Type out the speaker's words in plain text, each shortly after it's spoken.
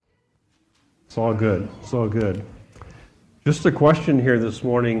It's all good. It's all good. Just a question here this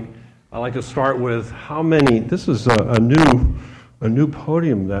morning. I'd like to start with how many. This is a new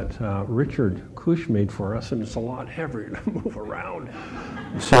podium that Richard Cush made for us, and it's a lot heavier to move around.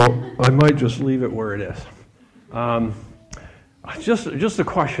 So I might just leave it where it is. Just a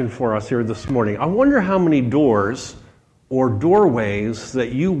question for us here this morning. I wonder how many doors or doorways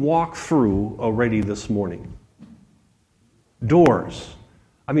that you walk through already this morning. Doors.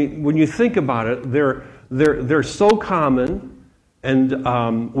 I mean, when you think about it, they're so common,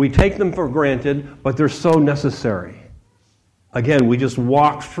 and we take them for granted, but they're so necessary. Again, we just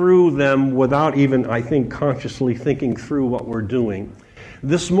walk through them without even, I think, consciously thinking through what we're doing.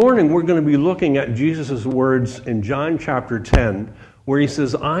 This morning, we're going to be looking at Jesus' words in John chapter 10, where he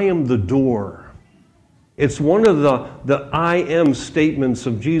says, I am the door. It's one of the I am statements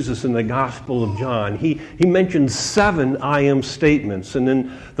of Jesus in the Gospel of John. He mentioned 7 I am statements. And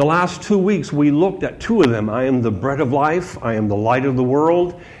in the last 2 weeks, we looked at 2 of them. I am the bread of life. I am the light of the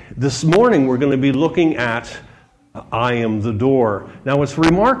world. This morning, we're going to be looking at I am the door. Now, it's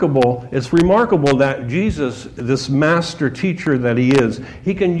remarkable that Jesus, this master teacher that he is,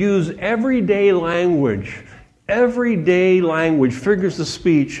 he can use everyday language, figures of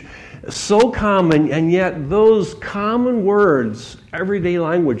speech, so common, and yet those common words, everyday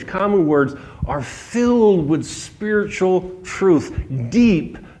language, common words, are filled with spiritual truth,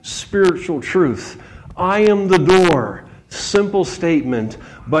 deep spiritual truth. I am the door. Simple statement,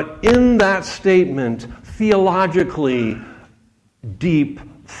 but in that statement, theologically, deep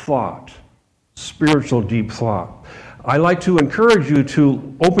thought, spiritual deep thought. I'd like to encourage you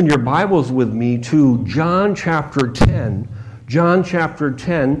to open your Bibles with me to John chapter 10. John chapter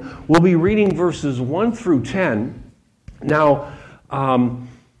 10. We'll be reading verses 1 through 10. Now,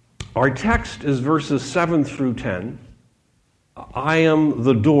 our text is verses 7 through 10. I am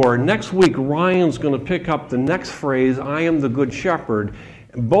the door. Next week, Ryan's going to pick up the next phrase, I am the good shepherd.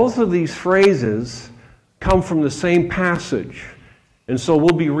 Both of these phrases come from the same passage. And so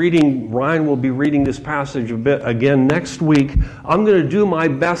Ryan will be reading this passage a bit again next week. I'm going to do my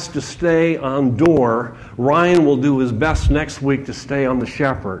best to stay on door. Ryan will do his best next week to stay on the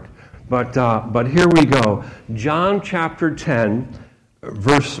shepherd. But here we go. John chapter 10,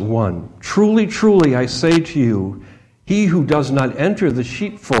 verse 1. Truly, truly, I say to you, he who does not enter the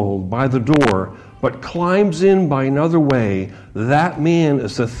sheepfold by the door, but climbs in by another way, that man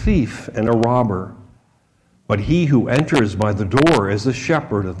is a thief and a robber. But he who enters by the door is the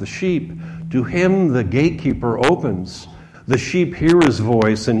shepherd of the sheep. To him the gatekeeper opens. The sheep hear his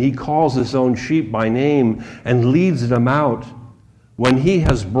voice, and he calls his own sheep by name and leads them out. When he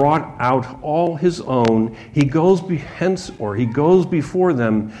has brought out all his own, he goes before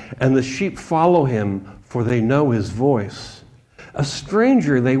them, and the sheep follow him, for they know his voice. A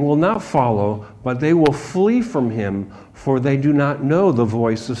stranger they will not follow, but they will flee from him, for they do not know the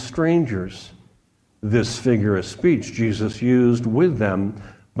voice of strangers. This figure of speech Jesus used with them,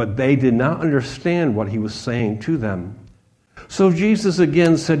 but they did not understand what he was saying to them. So Jesus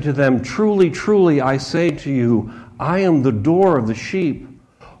again said to them, Truly, truly, I say to you, I am the door of the sheep.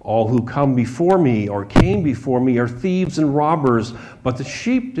 All who came before me are thieves and robbers, but the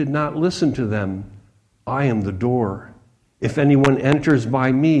sheep did not listen to them. I am the door. If anyone enters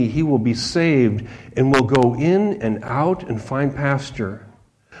by me, he will be saved and will go in and out and find pasture.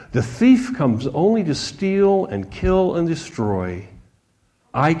 The thief comes only to steal and kill and destroy.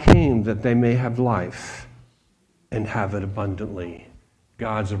 I came that they may have life and have it abundantly.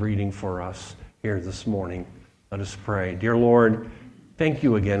 God's reading for us here this morning. Let us pray. Dear Lord, thank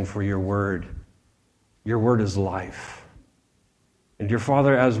you again for your word. Your word is life. And dear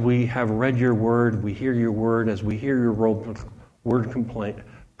Father, as we have read your word, we hear your word, as we hear your word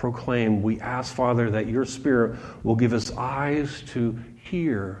proclaimed, we ask, Father, that your Spirit will give us eyes to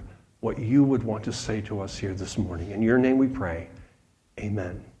hear what you would want to say to us here this morning. In your name we pray.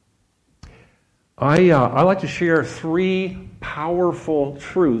 Amen. I like to share 3 powerful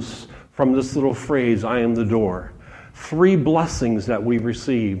truths from this little phrase, I am the door. 3 blessings that we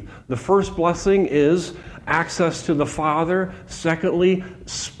receive. The first blessing is access to the Father. Secondly,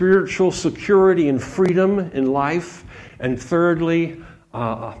 spiritual security and freedom in life. And thirdly,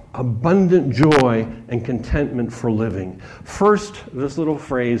 abundant joy and contentment for living. First, this little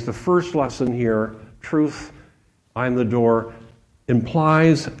phrase, the first lesson here, truth, I am the door,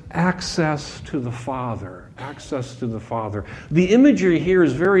 implies access to the Father. Access to the Father. The imagery here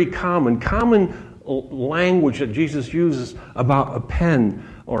is very common language that Jesus uses about a pen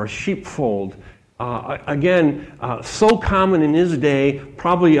or a sheepfold. So common in his day,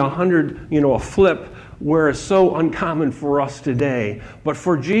 probably a flip where it's so uncommon for us today. But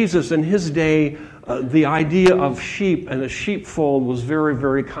for Jesus in his day, the idea of sheep and a sheepfold was very,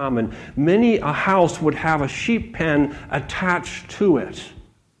 very common. Many a house would have a sheep pen attached to it.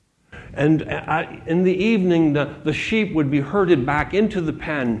 And in the evening, the sheep would be herded back into the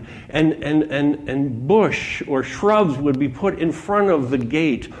pen, and bush or shrubs would be put in front of the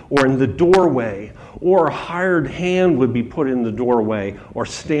gate or in the doorway, or a hired hand would be put in the doorway or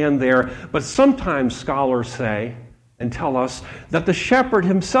stand there. But sometimes scholars say and tell us that the shepherd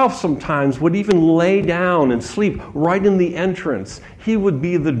himself sometimes would even lay down and sleep right in the entrance. He would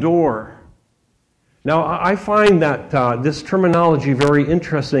be the door. Now, I find that this terminology very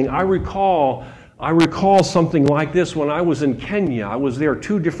interesting. I recall something like this when I was in Kenya. I was there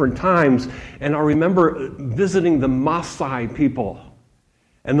 2 different times, and I remember visiting the Maasai people.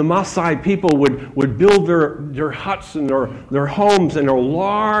 And the Maasai people would build their huts and their homes in a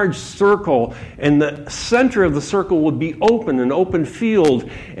large circle, and the center of the circle would be an open field.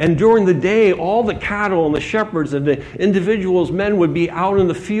 And during the day, all the cattle and the shepherds and the individuals, men, would be out in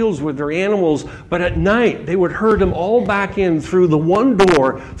the fields with their animals. But at night, they would herd them all back in through the one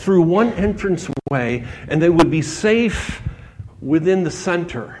door, through one entranceway, and they would be safe within the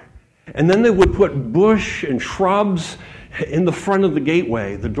center. And then they would put bush and shrubs in the front of the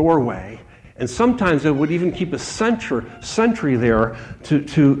gateway, the doorway. And sometimes they would even keep a sentry there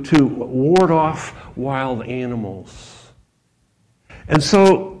to ward off wild animals. And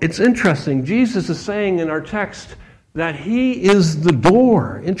so it's interesting. Jesus is saying in our text that he is the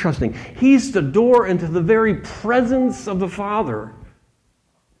door. Interesting. He's the door into the very presence of the Father.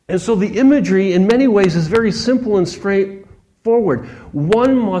 And so the imagery in many ways is very simple and straightforward.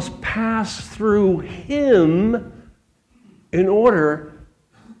 One must pass through him in order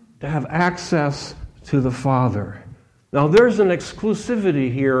to have access to the Father. Now, there's an exclusivity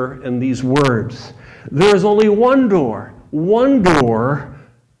here in these words. There is only one door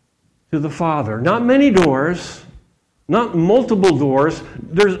to the Father. Not many doors, not multiple doors.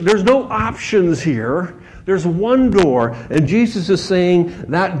 There's no options here. There's one door, and Jesus is saying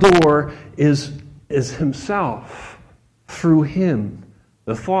that door is himself, through him.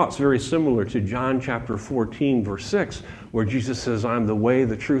 The thought's very similar to John chapter 14, verse 6, where Jesus says, I'm the way,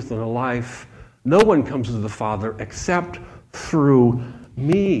 the truth, and the life. No one comes to the Father except through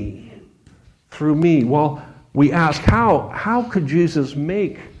me. Through me. Well, we ask, how could Jesus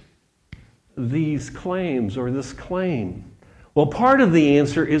make these claims or this claim? Well, part of the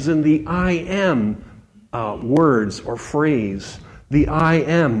answer is in the I am words or phrase, the I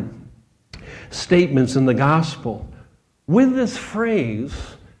am statements in the gospel. With this phrase,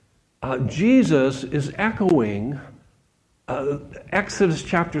 Jesus is echoing Exodus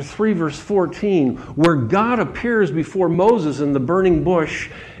chapter 3, verse 14, where God appears before Moses in the burning bush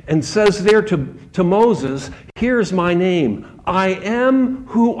and says there to Moses, here's my name, I am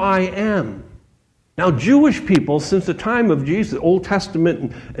who I am. Now, Jewish people, since the time of Jesus, the Old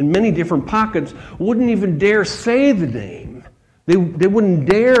Testament and many different pockets, wouldn't even dare say the name. They wouldn't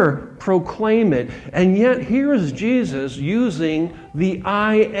dare proclaim it. And yet, here is Jesus using the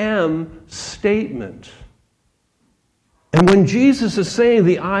I am statement. And when Jesus is saying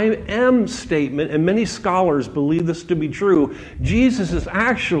the I am statement, and many scholars believe this to be true, Jesus is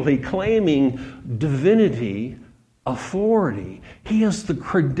actually claiming divinity, authority. He has the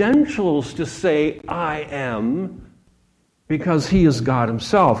credentials to say I am because he is God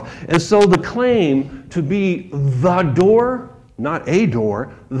himself. And so the claim to be the door, not a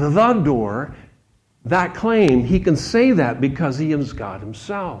door, the door, that claim, he can say that because he is God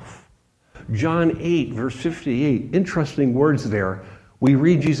himself. John 8, verse 58, interesting words there. We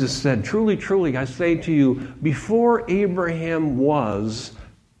read Jesus said, truly, truly, I say to you, before Abraham was,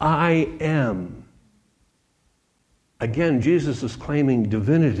 I am. Again, Jesus is claiming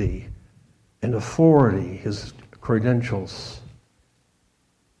divinity and authority, his credentials.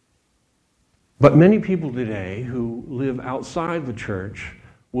 But many people today who live outside the church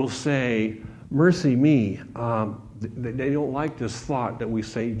will say, mercy me. They don't like this thought that we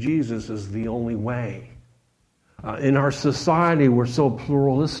say Jesus is the only way. In our society, we're so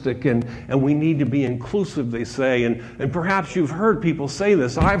pluralistic and we need to be inclusive, they say. And perhaps you've heard people say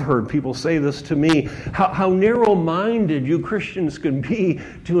this. I've heard people say this to me. How narrow-minded you Christians can be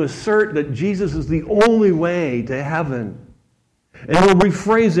to assert that Jesus is the only way to heaven. And they'll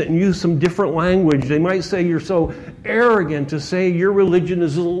rephrase it and use some different language. They might say you're so arrogant to say your religion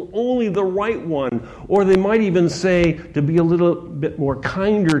is only the right one. Or they might even say, to be a little bit more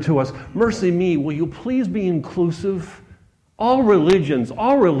kinder to us, mercy me, will you please be inclusive? All religions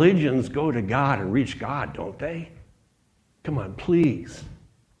go to God and reach God, don't they? Come on, please.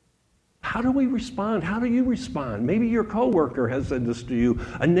 How do we respond? How do you respond? Maybe your coworker has said this to you,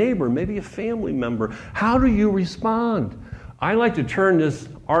 a neighbor, maybe a family member. How do you respond? I like to turn this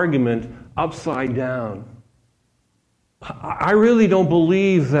argument upside down. I really don't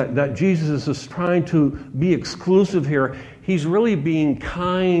believe that Jesus is trying to be exclusive here. He's really being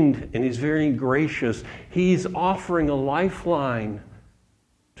kind and he's very gracious. He's offering a lifeline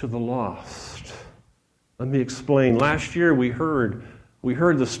to the lost. Let me explain. Last year we heard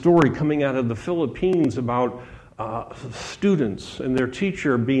the story coming out of the Philippines about students and their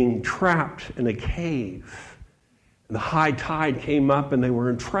teacher being trapped in a cave. The high tide came up and they were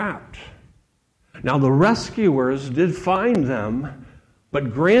entrapped. Now the rescuers did find them,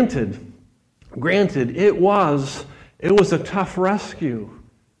 but granted, it was a tough rescue.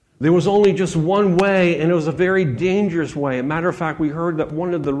 There was only just one way, and it was a very dangerous way. As a matter of fact, we heard that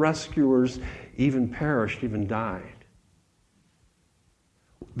one of the rescuers even perished, even died.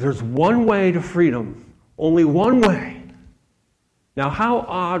 There's one way to freedom, only one way. Now, how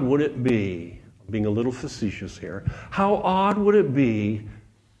odd would it be, I'm being a little facetious here, how odd would it be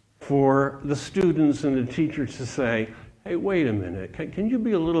for the students and the teachers to say, hey, wait a minute, can you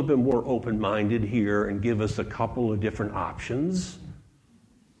be a little bit more open-minded here and give us a couple of different options?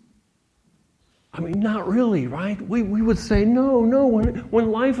 I mean, not really, right? We would say, no,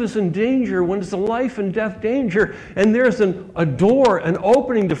 when life is in danger, when it's a life and death danger, and there's a door, an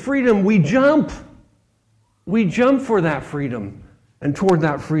opening to freedom, we jump. We jump for that freedom and toward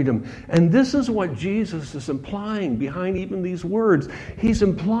that freedom. And this is what Jesus is implying behind even these words. He's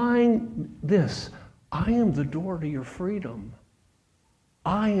implying this: I am the door to your freedom.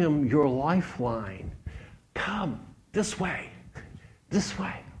 I am your lifeline. Come this way,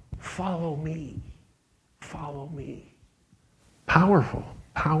 follow me, follow me. Powerful,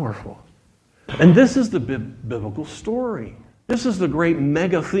 powerful. And this is the biblical story. This is the great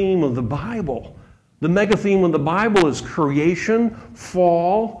mega theme of the Bible. The mega theme of the Bible is creation,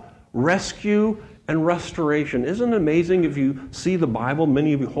 fall, rescue, and restoration. Isn't it amazing if you see the Bible,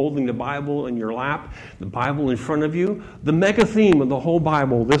 many of you holding the Bible in your lap, the Bible in front of you? The mega theme of the whole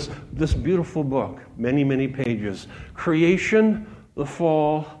Bible, this beautiful book, many, many pages. Creation, the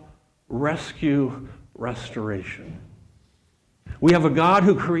fall, rescue, restoration. We have a God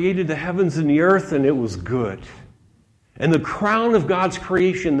who created the heavens and the earth, and it was good. And the crown of God's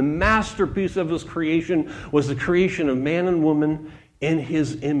creation, the masterpiece of his creation, was the creation of man and woman in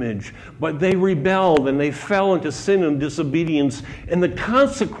his image. But they rebelled and they fell into sin and disobedience, and the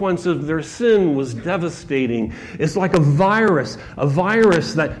consequence of their sin was devastating. It's like a virus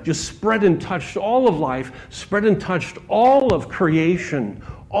that just spread and touched all of life, spread and touched all of creation.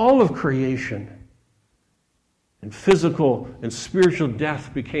 And physical and spiritual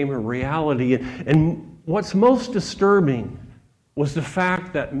death became a reality. And what's most disturbing was the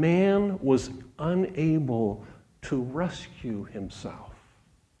fact that man was unable to rescue himself.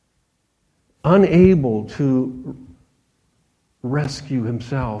 Unable to rescue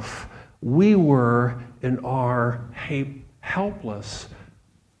himself. We were in our helpless.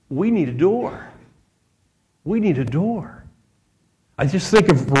 We need a door. We need a door. I just think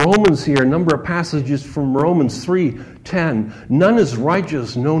of Romans here, a number of passages from Romans 3:10. None is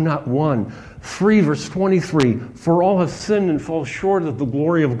righteous, no, not one. 3 verse 23, for all have sinned and fall short of the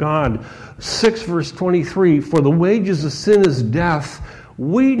glory of God. 6 verse 23, for the wages of sin is death.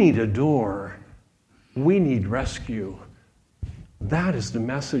 We need a door. We need rescue. That is the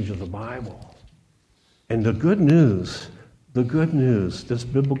message of the Bible. And the good news, this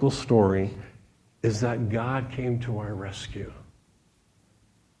biblical story, is that God came to our rescue.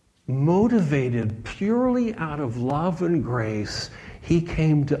 Motivated purely out of love and grace, he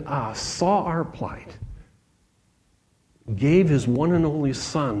came to us, saw our plight, gave his one and only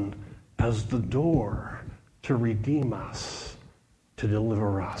Son as the door to redeem us, to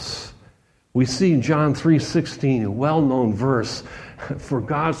deliver us. We see in John 3:16, a well-known verse, for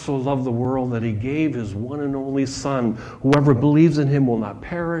God so loved the world that he gave his one and only Son. Whoever believes in him will not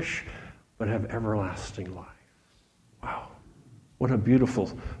perish, but have everlasting life. Wow. What a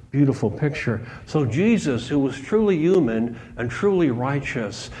beautiful, beautiful picture. So Jesus, who was truly human and truly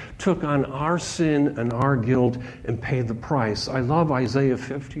righteous, took on our sin and our guilt and paid the price. I love Isaiah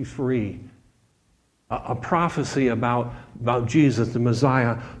 53, a prophecy about Jesus, the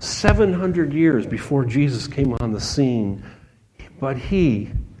Messiah, 700 years before Jesus came on the scene. But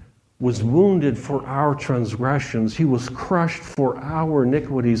he was wounded for our transgressions. He was crushed for our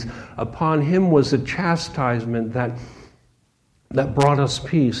iniquities. Upon him was a chastisement that brought us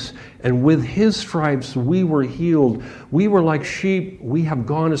peace. And with his stripes we were healed. We were like sheep, we have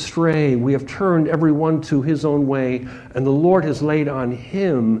gone astray. We have turned everyone to his own way. And the Lord has laid on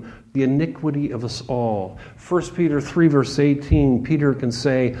him the iniquity of us all. 1 Peter 3, verse 18, Peter can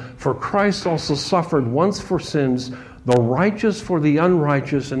say, "For Christ also suffered once for sins, the righteous for the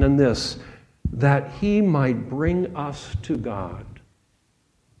unrighteous," and in this, "that he might bring us to God."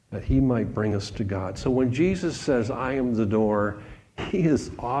 That he might bring us to God. So when Jesus says, "I am the door," he is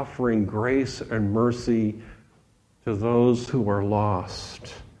offering grace and mercy to those who are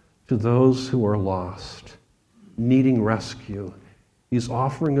lost, needing rescue. He's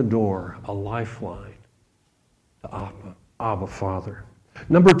offering a door, a lifeline to Abba, Father.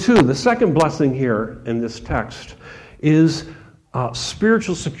 Number two, the second blessing here in this text is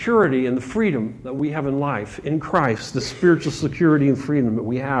spiritual security and the freedom that we have in life in Christ, the spiritual security and freedom that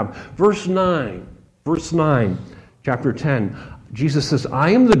we have. Verse 9, chapter 10, Jesus says, "I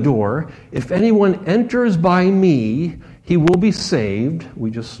am the door. If anyone enters by me, he will be saved."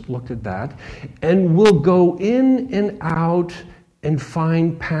 We just looked at that. "And will go in and out and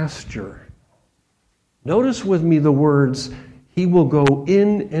find pasture." Notice with me the words, "He will go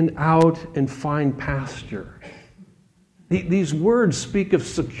in and out and find pasture." These words speak of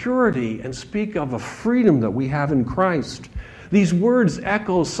security and speak of a freedom that we have in Christ. These words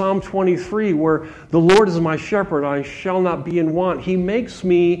echo Psalm 23, where "the Lord is my shepherd, I shall not be in want. He makes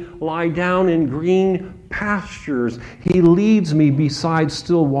me lie down in green pastures. He leads me beside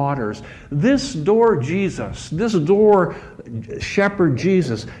still waters." This door, Jesus, this door, shepherd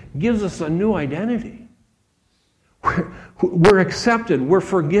Jesus, gives us a new identity. We're accepted. We're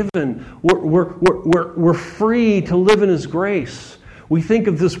forgiven. We're free to live in His grace. We think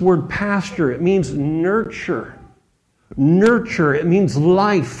of this word pasture. It means nurture. Nurture. It means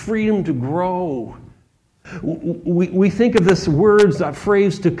life, freedom to grow. We think of this words, that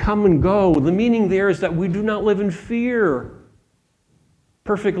phrase, "to come and go." The meaning there is that we do not live in fear.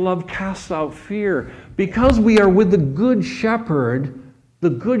 Perfect love casts out fear. Because we are with the Good Shepherd,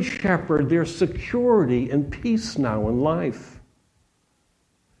 there's security and peace now in life.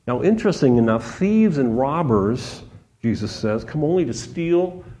 Now, interesting enough, thieves and robbers, Jesus says, come only to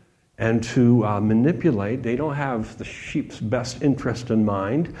steal and to manipulate. They don't have the sheep's best interest in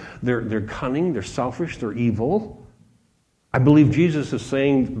mind. They're cunning, they're selfish, they're evil. I believe Jesus is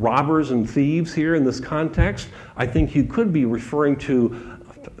saying robbers and thieves here in this context. I think he could be referring to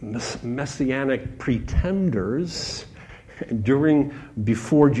messianic pretenders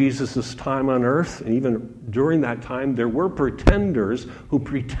before Jesus' time on earth, and even during that time, there were pretenders who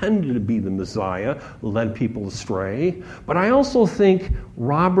pretended to be the Messiah, led people astray. But I also think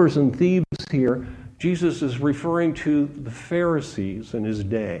robbers and thieves here, Jesus is referring to the Pharisees in his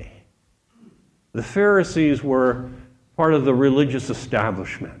day. The Pharisees were part of the religious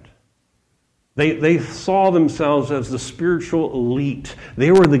establishment. They saw themselves as the spiritual elite.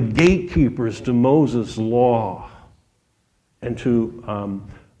 They were the gatekeepers to Moses' law and to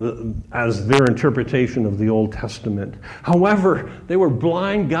as their interpretation of the Old Testament. However, they were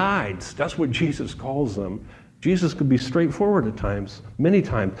blind guides. That's what Jesus calls them. Jesus could be straightforward at times, many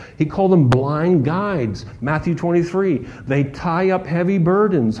times. He called them blind guides. Matthew 23, they tie up heavy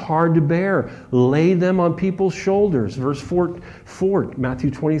burdens, hard to bear, lay them on people's shoulders. Verse 4,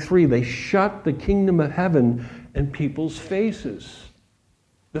 Matthew 23, they shut the kingdom of heaven in people's faces.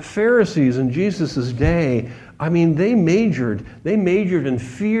 The Pharisees in Jesus' day, they majored in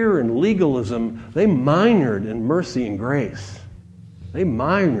fear and legalism. They minored in mercy and grace.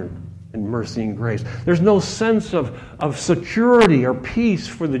 There's no sense of security or peace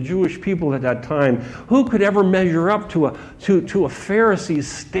for the Jewish people at that time. Who could ever measure up to a Pharisee's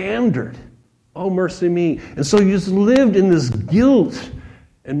standard? Oh, mercy me. And so you just lived in this guilt,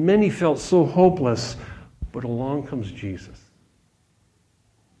 and many felt so hopeless. But along comes Jesus.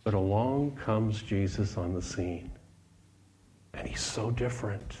 On the scene. And he's so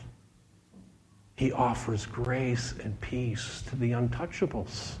different. He offers grace and peace to the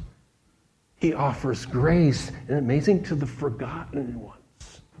untouchables. He offers grace, and amazing, to the forgotten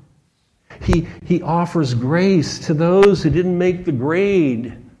ones. He offers grace to those who didn't make the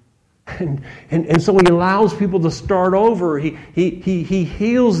grade. And so he allows people to start over. He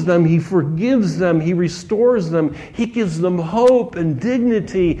heals them. He forgives them. He restores them. He gives them hope and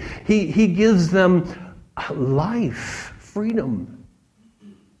dignity. He gives them life, freedom.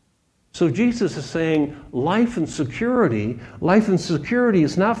 So Jesus is saying life and security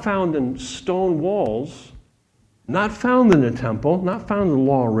is not found in stone walls, not found in a temple, not found in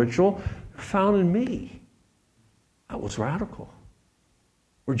law or ritual, found in me. That was radical.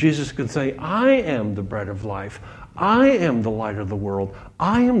 Where Jesus could say, I am the bread of life. I am the light of the world.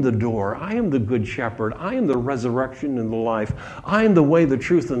 I am the door. I am the good shepherd. I am the resurrection and the life. I am the way, the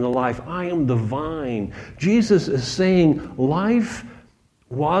truth, and the life. I am the vine. Jesus is saying life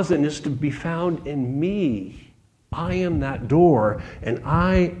was and is to be found in me. I am that door, and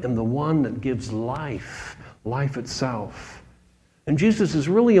I am the one that gives life, life itself. And Jesus is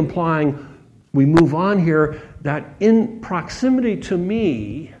really implying, we move on here, that in proximity to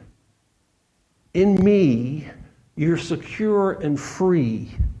me, in me, you're secure and free.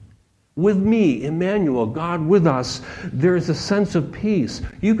 With me, Emmanuel, God with us, there's a sense of peace.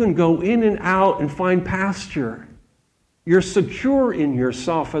 You can go in and out and find pasture. You're secure in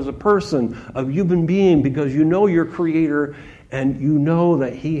yourself as a person, a human being, because you know your Creator and you know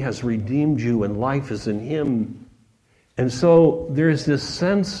that He has redeemed you and life is in Him. And so there's this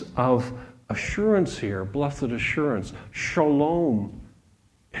sense of assurance here, blessed assurance, shalom.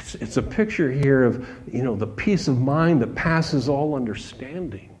 It's a picture here of, the peace of mind that passes all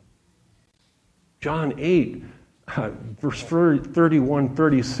understanding. John 8, verse 31,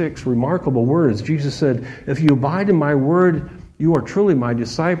 36, remarkable words. Jesus said, if you abide in my word, you are truly my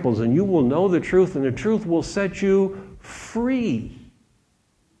disciples, and you will know the truth, and the truth will set you free.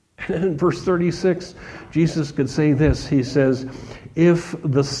 And then in verse 36, Jesus could say this. He says, if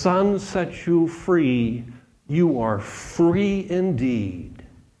the Son sets you free, you are free indeed.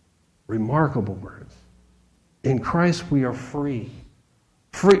 Remarkable words. In Christ we are free.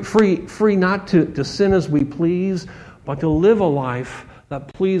 Free not to sin as we please, but to live a life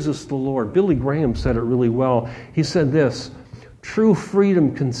that pleases the Lord. Billy Graham said it really well. He said this, true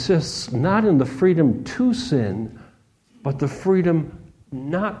freedom consists not in the freedom to sin, but the freedom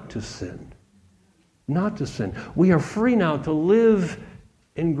not to sin. Not to sin. We are free now to live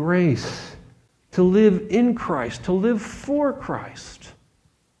in grace, to live in Christ, to live for Christ.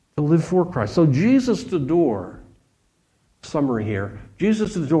 To live for Christ. So Jesus the door, summary here,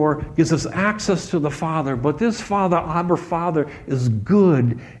 Jesus the door gives us access to the Father, but this Father, Abba Father, is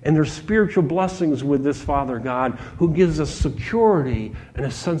good, and there's spiritual blessings with this Father God who gives us security and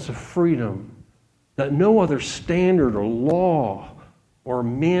a sense of freedom that no other standard or law or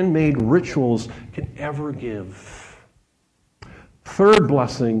man-made rituals can ever give. Third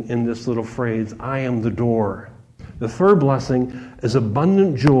blessing in this little phrase, I am the door. The third blessing is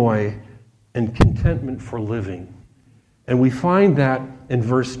abundant joy and contentment for living. And we find that in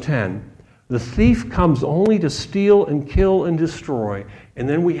verse 10. The thief comes only to steal and kill and destroy. And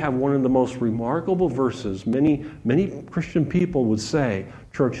then we have one of the most remarkable verses. Many Christian people would say,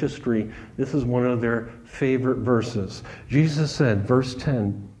 church history, this is one of their favorite verses. Jesus said, verse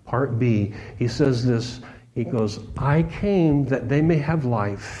 10, part B, he says this, he goes, I came that they may have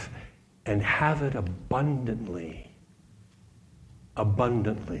life and have it abundantly.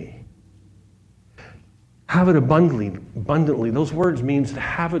 Abundantly. Have it abundantly. Those words means to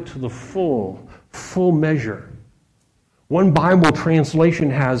have it to the full measure. One Bible translation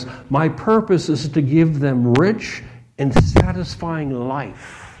has, my purpose is to give them rich and satisfying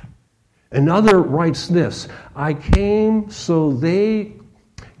life. Another writes this, I came so they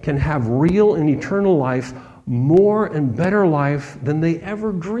can have real and eternal life, more and better life than they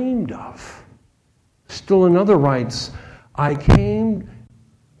ever dreamed of. Still another writes, I came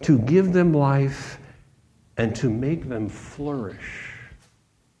to give them life and to make them flourish.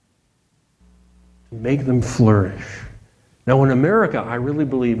 To make them flourish. Now in America, I really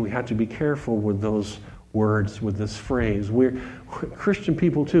believe we have to be careful with those words, with this phrase. We're Christian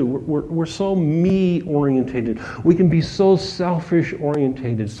people too. We're so me-orientated. We can be so selfishly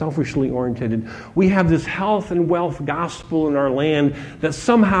orientated. We have this health and wealth gospel in our land that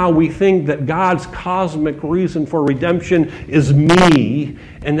somehow we think that God's cosmic reason for redemption is me,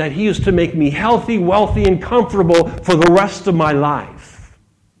 and that He is to make me healthy, wealthy, and comfortable for the rest of my life.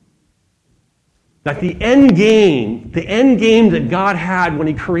 That the end game that God had when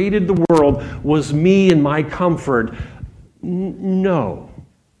He created the world was me and my comfort. No.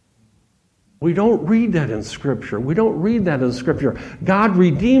 We don't read that in Scripture. God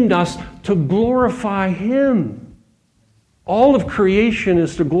redeemed us to glorify Him. All of creation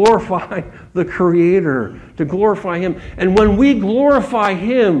is to glorify the Creator, to glorify Him. And when we glorify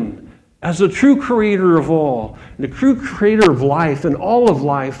Him as the true creator of all, the true creator of life and all of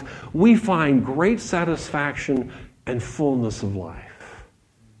life, we find great satisfaction and fullness of life.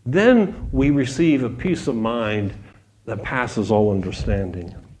 Then we receive a peace of mind that passes all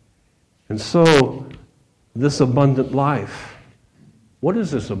understanding. And so, this abundant life, what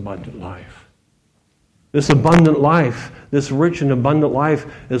is this abundant life? This abundant life, this rich and abundant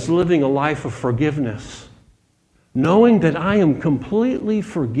life, is living a life of forgiveness. Knowing that I am completely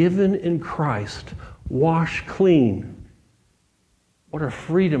forgiven in Christ, washed clean. What a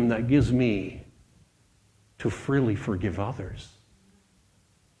freedom that gives me to freely forgive others.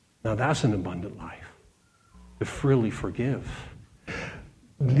 Now that's an abundant life, to freely forgive.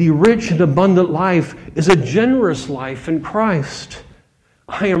 The rich and abundant life is a generous life in Christ.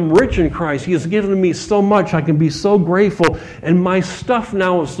 I am rich in Christ. He has given me so much. I can be so grateful. And my stuff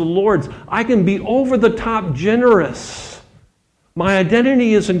now is the Lord's. I can be over the top generous. My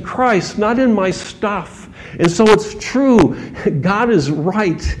identity is in Christ, not in my stuff. And so it's true. God is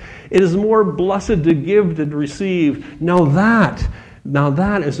right. It is more blessed to give than to receive. Now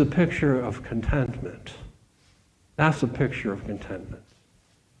that is a picture of contentment. That's a picture of contentment.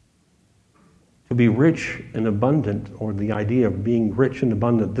 To be rich and abundant, or the idea of being rich and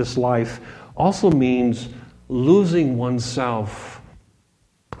abundant, this life also means losing oneself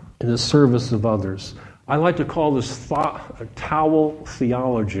in the service of others. I like to call this towel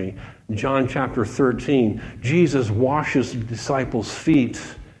theology. John chapter 13, Jesus washes the disciples' feet,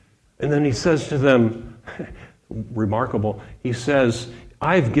 and then he says to them, remarkable, he says,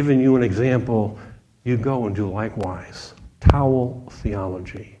 I've given you an example, you go and do likewise. Towel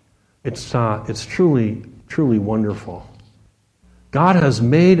theology. It's truly, truly wonderful. God has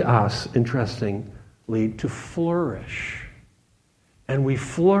made us, interestingly, to flourish. And we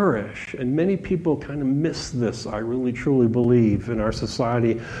flourish, and many people kind of miss this, I really truly believe, in our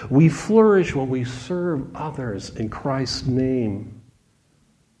society. We flourish when we serve others in Christ's name.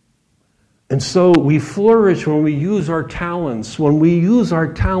 And so we flourish when we use our talents. When we use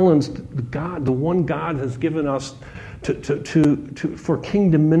our talents, the one God has given us for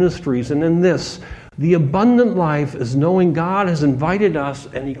kingdom ministries. And in this, the abundant life is knowing God has invited us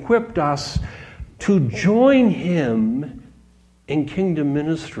and equipped us to join Him in kingdom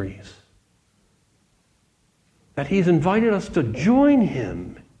ministries. That He's invited us to join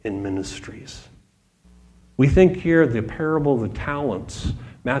Him in ministries. We think here the parable of the talents,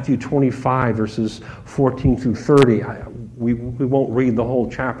 Matthew 25, verses 14 through 30. We won't read the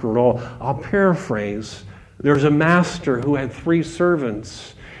whole chapter at all. I'll paraphrase. There's a master who had 3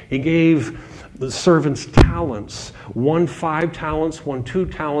 servants. He gave the servants talents. 1 5 talents, 1 2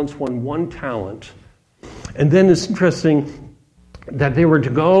 talents, 1 talent. And then it's interesting that they were to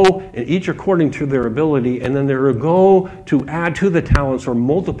go, and each according to their ability, and then they were to go to add to the talents or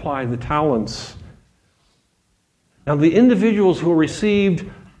multiply the talents. Now the individuals who received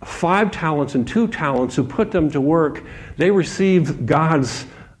 5 talents and 2 talents, who put them to work, they received God's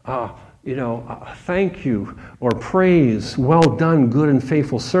thank you or praise. Well done, good and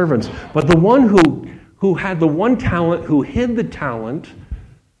faithful servants. But the one who had the 1 talent, who hid the talent,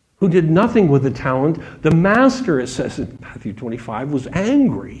 who did nothing with the talent, the master, it says in Matthew 25, was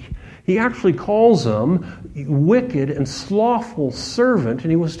angry. He actually calls him wicked and slothful servant,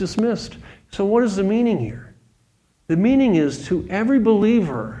 and he was dismissed. So what is the meaning here? The meaning is, to every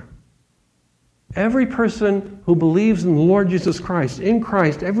believer, every person who believes in the Lord Jesus Christ, in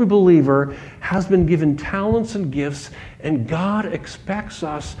Christ, every believer has been given talents and gifts, and God expects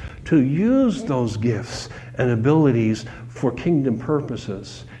us to use those gifts and abilities for kingdom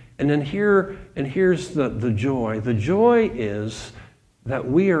purposes. And then here's the joy. The joy is that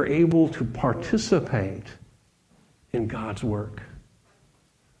we are able to participate in God's work.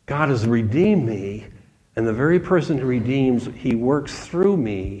 God has redeemed me, and the very person who redeems, He works through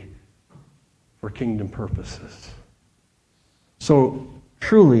me for kingdom purposes. So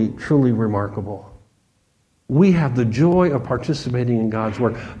truly, truly remarkable. We have the joy of participating in God's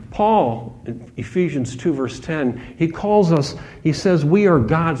work. Paul, in Ephesians 2, verse 10, he calls us, he says, we are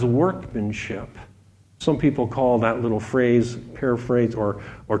God's workmanship. Some people call that little phrase, paraphrase or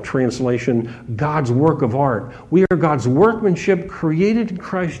translation, God's work of art. We are God's workmanship created in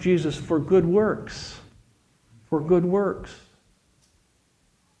Christ Jesus for good works. For good works.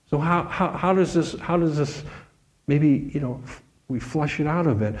 So how does this maybe, we flesh it out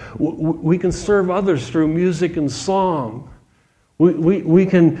a bit. We can serve others through music and song. We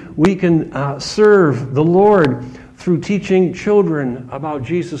can serve the Lord through teaching children about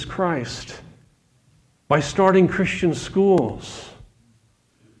Jesus Christ, by starting Christian schools,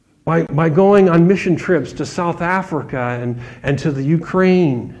 by going on mission trips to South Africa and to the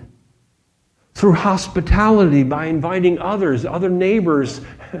Ukraine, through hospitality, by inviting other neighbors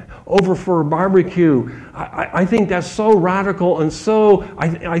over for a barbecue. I think that's so radical, and so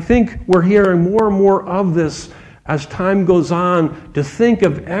I think we're hearing more and more of this as time goes on, to think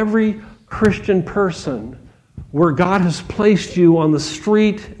of every Christian person where God has placed you on the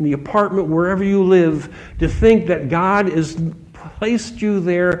street, in the apartment, wherever you live, to think that God has placed you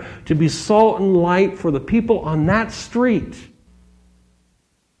there to be salt and light for the people on that street.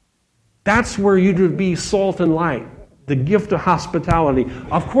 That's where you to be salt and light, the gift of hospitality.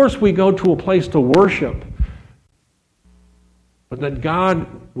 Of course, we go to a place to worship. but that God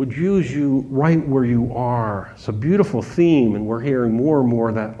would use you right where you are. It's a beautiful theme, and we're hearing more and more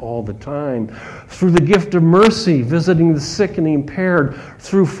of that all the time. Through the gift of mercy, visiting the sick and the impaired,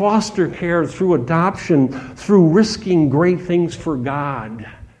 through foster care, through adoption, through risking great things for God,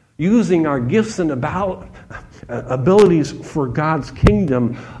 using our gifts and abilities for God's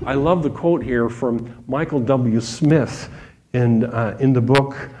kingdom. I love the quote here from Michael W. Smith in the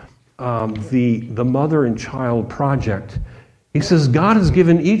book, The Mother and Child Project. He says, God has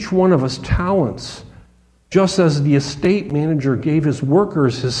given each one of us talents, just as the estate manager gave his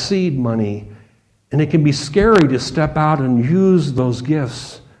workers his seed money. And it can be scary to step out and use those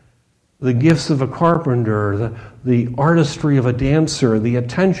gifts. The gifts of a carpenter, the artistry of a dancer, the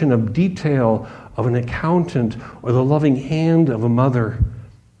attention of detail of an accountant, or the loving hand of a mother.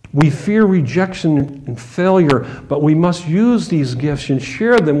 We fear rejection and failure, but we must use these gifts and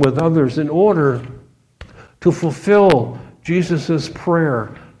share them with others in order to fulfill Jesus'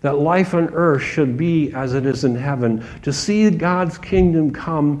 prayer that life on earth should be as it is in heaven, to see God's kingdom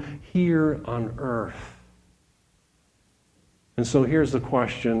come here on earth. And so here's the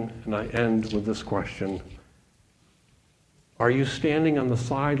question, and I end with this question. Are you standing on the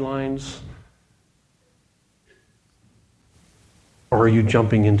sidelines, or are you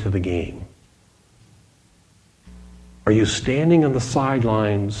jumping into the game? Are you standing on the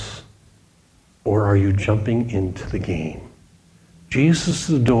sidelines, or are you jumping into the game? Jesus,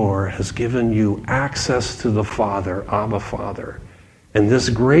 the door, has given you access to the Father, Abba Father. And this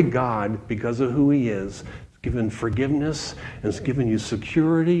great God, because of who He is, has given forgiveness, and has given you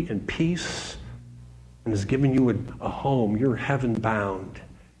security and peace, and has given you a home. You're heaven bound.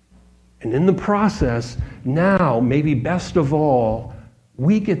 And in the process, now, maybe best of all,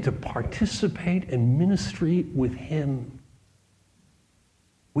 we get to participate in ministry with Him.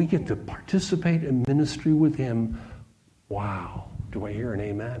 We get to participate in ministry with Him. Wow. Do I hear an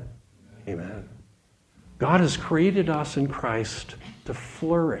amen? Amen. God has created us in Christ to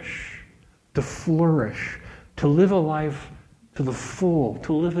flourish, to live a life to the full,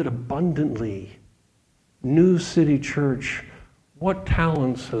 to live it abundantly. New City Church, what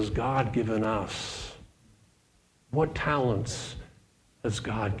talents has God given us? What talents has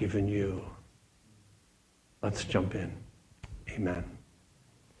God given you? Let's jump in. Amen.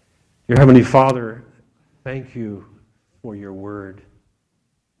 Dear Heavenly Father, thank you for your word.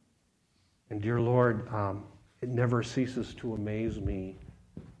 And dear Lord, it never ceases to amaze me,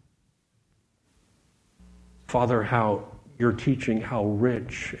 Father, how you're teaching, how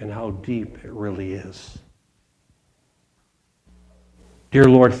rich and how deep it really is. Dear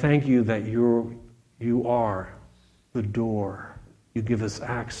Lord, thank you that you are the door. You give us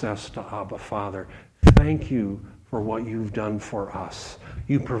access to Abba Father. Thank you for what you've done for us.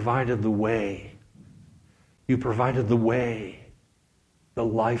 You provided the way. You provided the way, the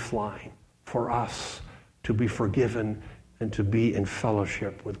lifeline for us to be forgiven and to be in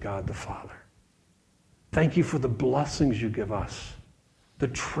fellowship with God the Father. Thank you for the blessings you give us, the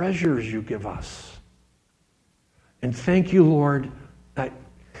treasures you give us. And thank you, Lord, that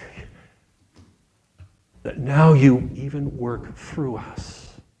now you even work through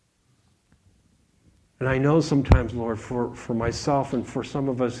us. And I know sometimes, Lord, for myself and for some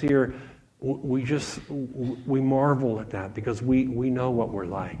of us here, we marvel at that because we know what we're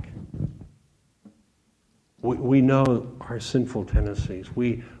like. We know our sinful tendencies.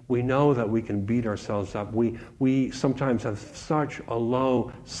 We know that we can beat ourselves up. We sometimes have such a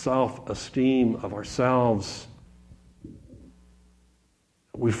low self-esteem of ourselves.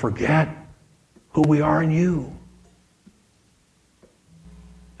 We forget who we are in you.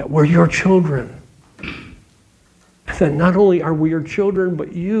 That we're your children. That not only are we your children,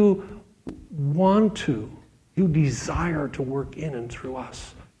 but you desire to work in and through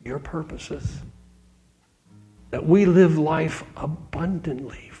us your purposes. That we live life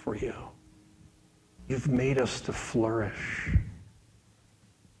abundantly for you. You've made us to flourish.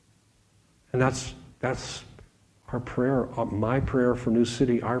 And that's our prayer, my prayer for New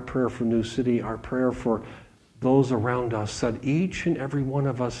City, our prayer for New City, our prayer for those around us, that each and every one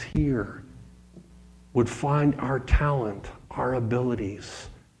of us here would find our talent, our abilities,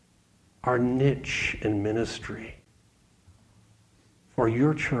 our niche in ministry for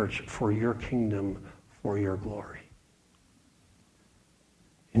your church, for your kingdom, for your glory.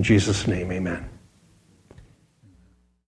 In Jesus' name, amen.